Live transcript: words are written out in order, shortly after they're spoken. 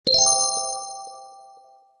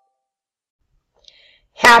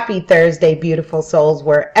Happy Thursday, beautiful souls,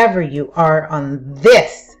 wherever you are on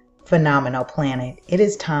this phenomenal planet. It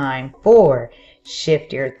is time for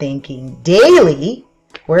Shift Your Thinking Daily,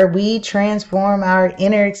 where we transform our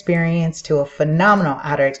inner experience to a phenomenal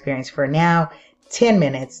outer experience. For now, 10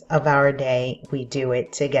 minutes of our day, we do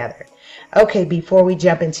it together. Okay, before we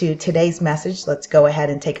jump into today's message, let's go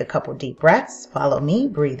ahead and take a couple deep breaths. Follow me.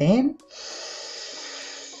 Breathe in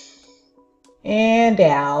and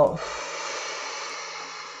out.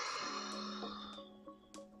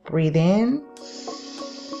 Breathe in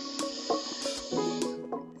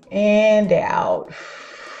and out.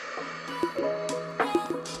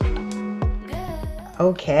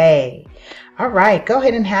 Okay. All right. Go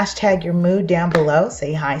ahead and hashtag your mood down below.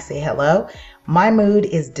 Say hi, say hello. My mood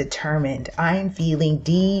is determined. I'm feeling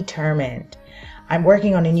determined. I'm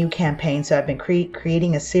working on a new campaign, so I've been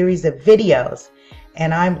creating a series of videos,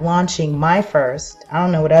 and I'm launching my first, I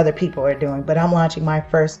don't know what other people are doing, but I'm launching my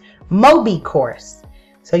first Mobi course.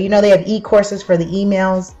 So you know they have e-courses for the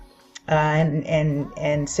emails,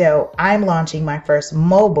 and so I'm launching my first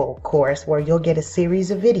mobile course where you'll get a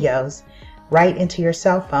series of videos right into your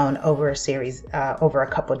cell phone over a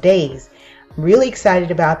couple days. I'm really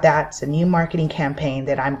excited about that. It's a new marketing campaign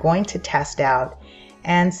that I'm going to test out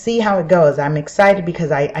and see how it goes. I'm excited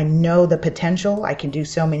because I know the potential. I can do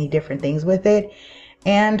so many different things with it,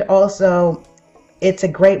 and also it's a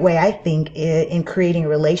great way, I think, in creating a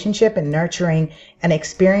relationship and nurturing an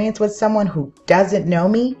experience with someone who doesn't know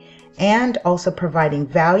me, and also providing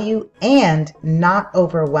value and not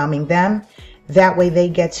overwhelming them. That way they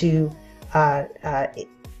get to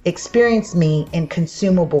experience me in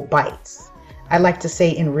consumable bites. I like to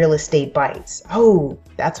say in real estate bites. Oh,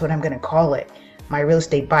 that's what I'm going to call it. My real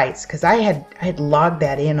estate bites, because I had logged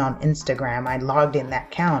that in on Instagram. I logged in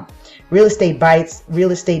that count. Real estate bites,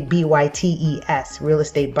 real estate BYTES, real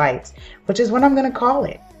estate bites, which is what I'm going to call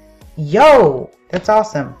it. Yo, that's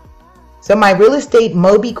awesome. So my real estate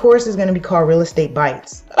Mobi course is going to be called Real Estate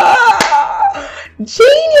Bites. Ah,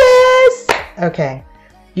 genius. Okay.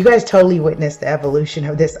 You guys totally witnessed the evolution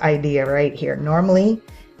of this idea right here. Normally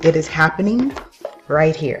it is happening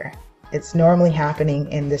right here. It's normally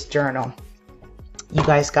happening in this journal. You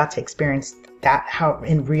guys got to experience that how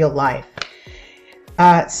in real life.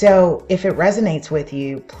 So if it resonates with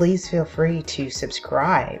you, please feel free to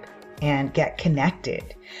subscribe and get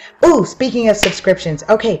connected. Oh, speaking of subscriptions.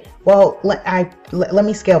 Okay, well, let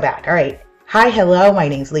me scale back. All right. Hi, hello. My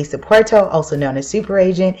name is Lisa Puerto, also known as Super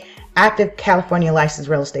Agent, active California licensed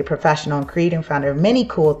real estate professional and creator and founder of many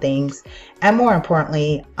cool things. And more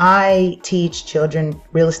importantly, I teach children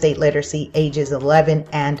real estate literacy ages 11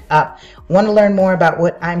 and up. Want to learn more about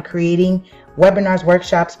what I'm creating? Webinars,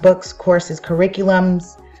 workshops, books, courses,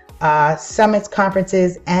 curriculums, summits,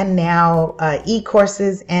 conferences, and now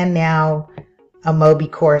e-courses, and now a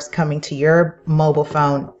Mobi course coming to your mobile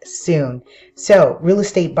phone soon. So Real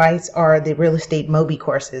Estate Bites are the real estate Mobi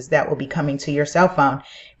courses that will be coming to your cell phone,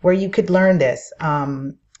 where you could learn this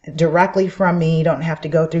directly from me. You don't have to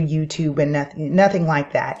go through YouTube and nothing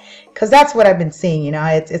like that, because that's what I've been seeing. You know,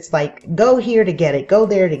 it's like, go here to get it, go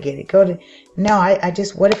there to get it, no, I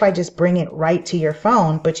just, what if I just bring it right to your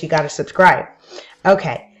phone, but you got to subscribe.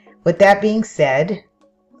 Okay, with that being said,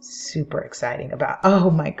 super exciting about, oh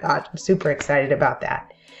my God, I'm super excited about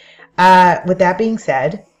that. With that being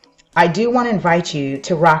said, I do want to invite you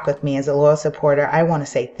to rock with me as a loyal supporter. I want to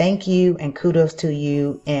say thank you and kudos to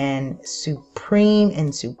you and supreme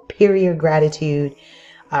and superior gratitude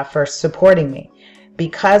for supporting me.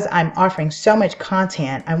 Because I'm offering so much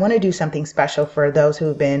content, I want to do something special for those who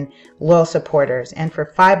have been loyal supporters. And for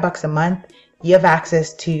 $5 a month, you have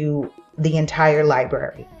access to the entire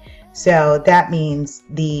library. So that means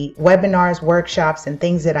the webinars, workshops, and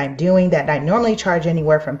things that I'm doing that I normally charge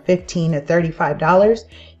anywhere from $15 to $35.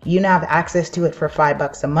 You now have access to it for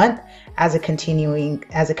 $5 a month as a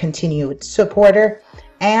continued supporter,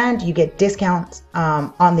 and you get discounts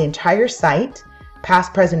on the entire site,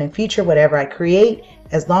 past, present, and future, whatever I create.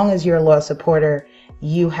 As long as you're a loyal supporter,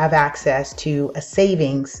 you have access to a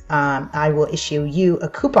savings. I will issue you a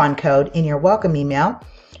coupon code in your welcome email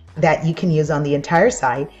that you can use on the entire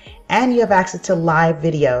site, and you have access to live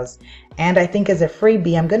videos. And I think as a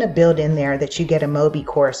freebie, I'm going to build in there that you get a Mobi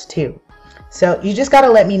course too. So you just got to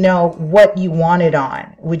let me know what you want it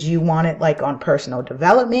on. Would you want it like on personal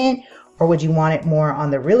development, or would you want it more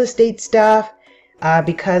on the real estate stuff?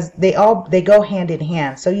 Because they go hand in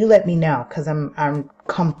hand. So you let me know, because I'm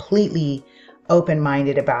completely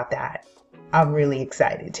open-minded about that. I'm really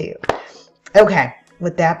excited too. Okay,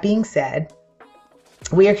 with that being said,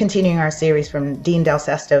 we are continuing our series from Dean Del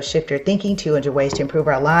Sesto, Shift Your Thinking, 200 Ways to Improve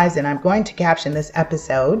Our Lives. And I'm going to caption this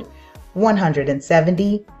episode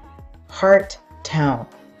 170, heart tone.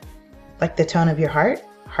 Like the tone of your heart?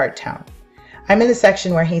 Heart tone. I'm in the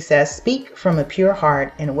section where he says, speak from a pure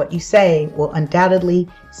heart, and what you say will undoubtedly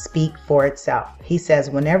speak for itself. He says,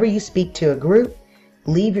 whenever you speak to a group,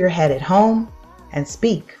 leave your head at home and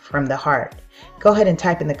speak from the heart. Go ahead and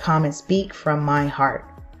type in the comments, speak from my heart.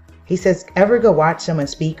 He says, ever go watch someone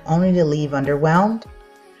speak only to leave underwhelmed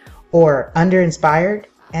or under-inspired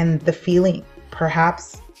and the feeling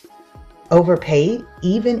perhaps overpaid,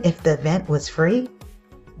 even if the event was free?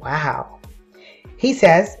 Wow. He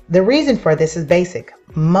says, the reason for this is basic.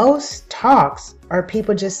 Most talks are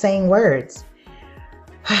people just saying words.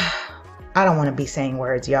 I don't want to be saying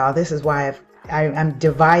words, y'all. This is why I'm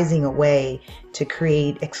devising a way to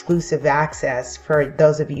create exclusive access for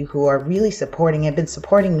those of you who are really supporting, have been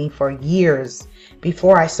supporting me for years.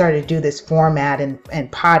 Before I started to do this format and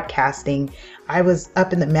podcasting, I was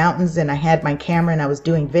up in the mountains and I had my camera and I was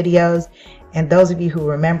doing videos. And those of you who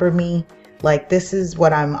remember me, like, this is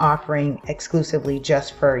what I'm offering exclusively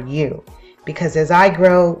just for you. Because as I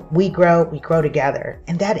grow, we grow together.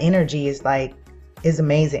 And that energy is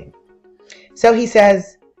amazing. So he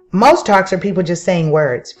says, most talks are people just saying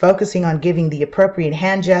words, focusing on giving the appropriate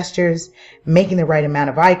hand gestures, making the right amount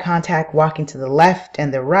of eye contact, walking to the left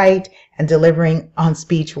and the right, and delivering on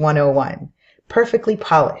speech 101. Perfectly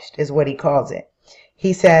polished is what he calls it.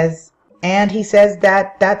 He says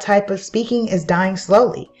that that type of speaking is dying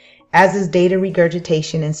slowly, as is data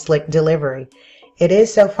regurgitation and slick delivery. It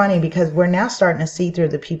is so funny because we're now starting to see through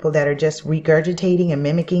the people that are just regurgitating and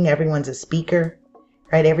mimicking. Everyone's a speaker,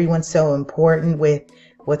 right? Everyone's so important with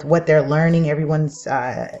what they're learning. Everyone's,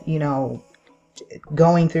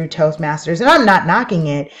 going through Toastmasters, and I'm not knocking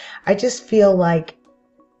it. I just feel like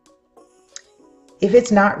if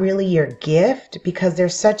it's not really your gift, because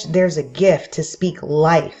there's a gift to speak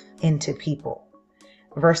life into people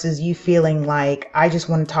versus you feeling like I just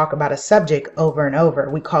want to talk about a subject over and over.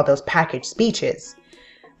 We call those packaged speeches.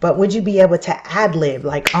 But would you be able to ad-lib,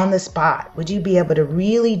 like on the spot? Would you be able to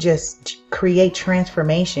really just create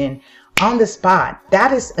transformation on the spot?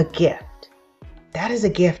 That is a gift. That is a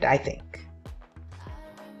gift, I think.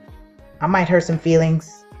 I might hurt some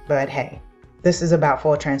feelings, but hey, this is about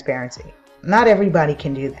full transparency. Not everybody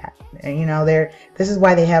can do that. And this is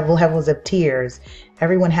why they have levels of tiers.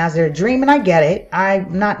 Everyone has their dream, and I get it.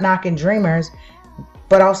 I'm not knocking dreamers,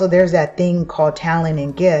 but also there's that thing called talent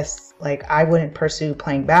and gifts. Like, I wouldn't pursue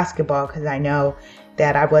playing basketball because I know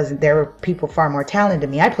that there were people far more talented than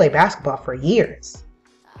me. I played basketball for years,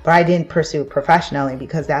 but I didn't pursue it professionally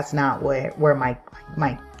because that's not where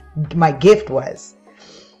my gift was.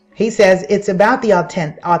 He says it's about the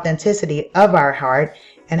authenticity of our heart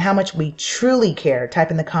and how much we truly care. Type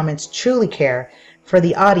in the comments, truly care for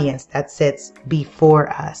the audience that sits before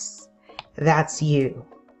us. That's you.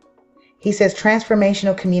 He says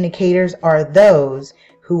transformational communicators are those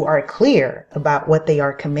who are clear about what they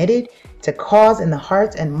are committed to cause in the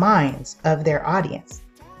hearts and minds of their audience.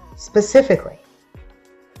 Specifically,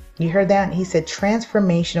 you heard that? He said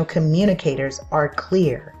transformational communicators are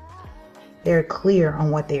clear. They're clear on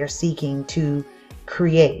what they are seeking to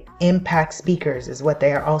create. Impact speakers is what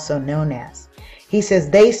they are also known as. He says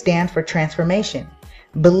they stand for transformation,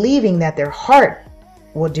 believing that their heart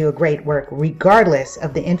will do a great work regardless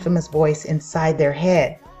of the infamous voice inside their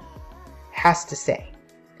head has to say.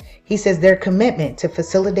 He says their commitment to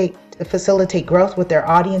facilitate growth with their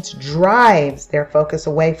audience drives their focus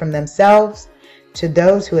away from themselves to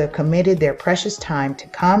those who have committed their precious time to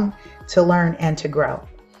come, to learn, and to grow.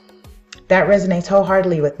 That resonates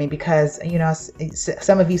wholeheartedly with me because,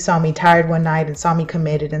 some of you saw me tired one night and saw me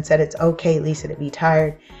committed and said it's okay, Lisa, to be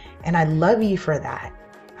tired. And I love you for that.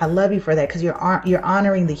 I love you for that because you're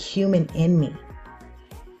honoring the human in me.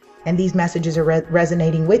 And these messages are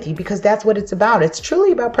resonating with you because that's what it's about. It's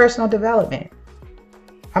truly about personal development.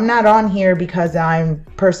 I'm not on here because I'm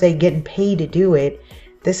per se getting paid to do it.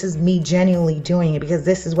 This is me genuinely doing it because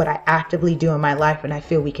this is what I actively do in my life and I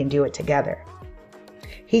feel we can do it together.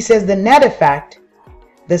 He says the net effect,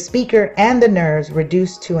 the speaker and the nerves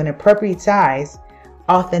reduced to an appropriate size,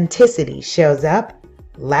 authenticity shows up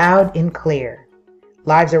loud and clear.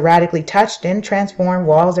 Lives are radically touched and transformed,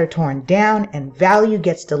 walls are torn down, and value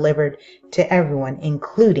gets delivered to everyone,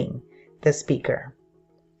 including the speaker.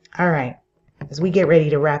 All right, as we get ready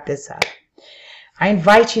to wrap this up, I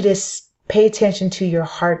invite you to pay attention to your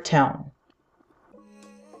heart tone.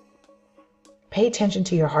 Pay attention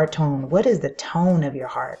to your heart tone. What is the tone of your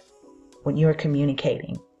heart when you're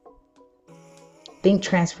communicating? Think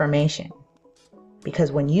transformation,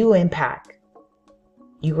 because when you impact,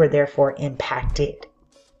 you are therefore impacted.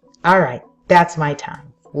 All right, that's my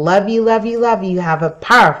time. Love you, love you, love you. Have a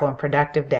powerful and productive day.